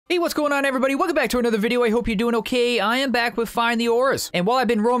Hey, what's going on, everybody? Welcome back to another video. I hope you're doing okay. I am back with Find the Auras. And while I've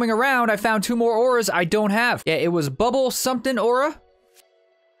been roaming around, I found 2 more auras I don't have. Yeah, it was Bubble something aura.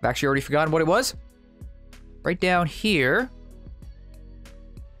 I've actually already forgotten what it was. Right down here.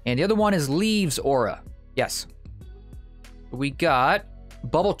 And the other one is Leaves aura. Yes. We got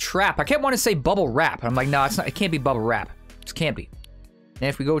Bubble Trap. I kept wanting to say Bubble Wrap. I'm like, no, it's not. It can't be Bubble Wrap. It just can't be. And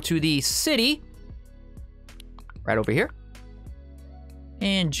if we go to the city, right over here.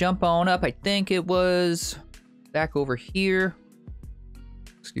 And jump on up. I think it was back over here.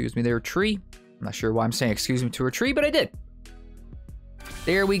 Excuse me, there, a tree. I'm not sure why I'm saying excuse me to a tree, but I did.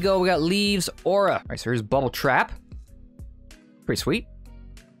 There we go. We got Leaves aura. All right, so here's Bubble Trap. Pretty sweet.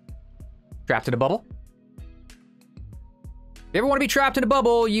 Trapped in a bubble. If you ever want to be trapped in a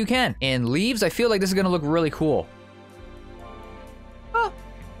bubble, you can. And Leaves, I feel like this is going to look really cool. Oh.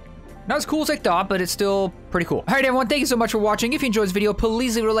 Not as cool as I thought, but it's still pretty cool. All right, everyone, thank you so much for watching. If you enjoyed this video,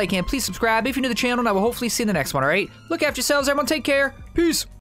 please leave it a like and please subscribe if you're new to the channel, and I will hopefully see you in the next one, all right? Look after yourselves, everyone. Take care. Peace.